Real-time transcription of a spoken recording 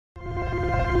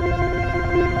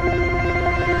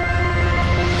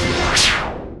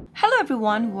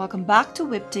everyone, welcome back to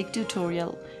Webtech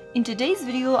Tutorial. In today's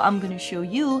video, I'm going to show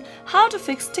you how to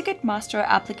fix Ticketmaster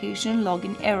application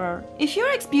login error. If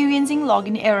you're experiencing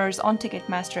login errors on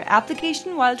Ticketmaster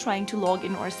application while trying to log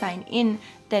in or sign in,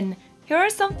 then here are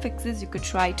some fixes you could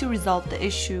try to resolve the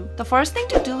issue. The first thing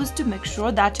to do is to make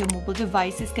sure that your mobile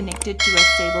device is connected to a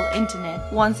stable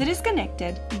internet. Once it is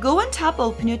connected, go and tap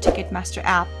open your Ticketmaster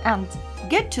app and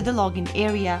get to the login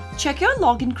area. Check your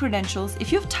login credentials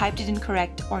if you've typed it in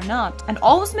correct or not, and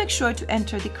always make sure to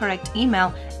enter the correct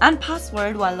email and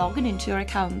password while logging into your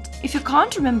account. If you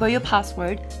can't remember your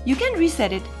password, you can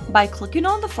reset it by clicking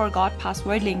on the Forgot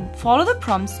Password link. Follow the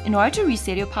prompts in order to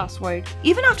reset your password.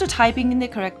 Even after typing in the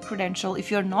correct credential, if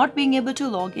you're not being able to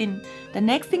log in, the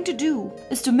next thing to do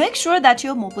is to make sure that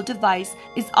your mobile device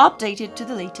is updated to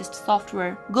the latest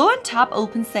software. Go and tap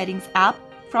Open Settings app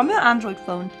from your Android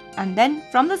phone, and then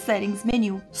from the settings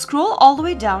menu, scroll all the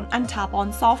way down and tap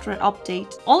on Software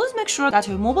Update. Always make sure that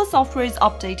your mobile software is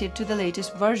updated to the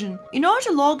latest version in order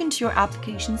to log into your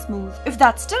application smooth. If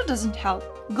that still doesn't help,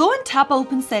 go and tap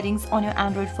Open Settings on your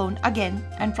Android phone again,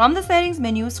 and from the settings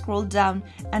menu, scroll down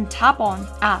and tap on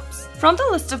Apps. From the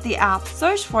list of the apps,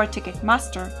 search for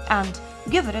Ticketmaster and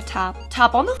give it a tap.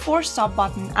 Tap on the force stop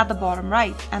button at the bottom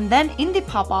right, and then in the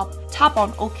pop-up, tap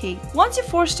on OK. Once you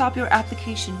force stop your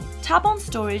application, tap on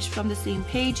Storage from the same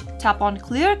page, tap on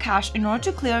Clear Cache in order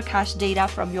to clear cache data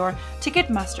from your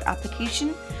Ticketmaster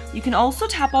application. You can also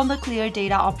tap on the Clear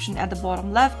Data option at the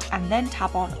bottom left and then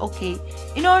tap on OK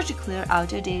in order to clear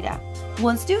out your data.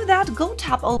 Once you do that, go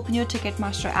tap open your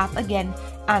Ticketmaster app again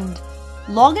and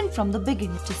log in from the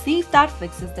beginning to see if that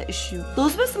fixes the issue.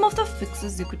 Those were some of the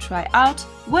fixes you could try out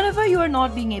whenever you are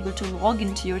not being able to log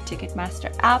into your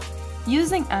Ticketmaster app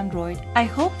using Android. I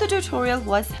hope the tutorial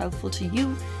was helpful to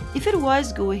you. If it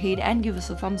was, go ahead and give us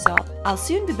a thumbs up. I'll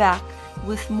soon be back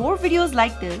with more videos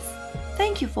like this.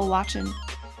 Thank you for watching.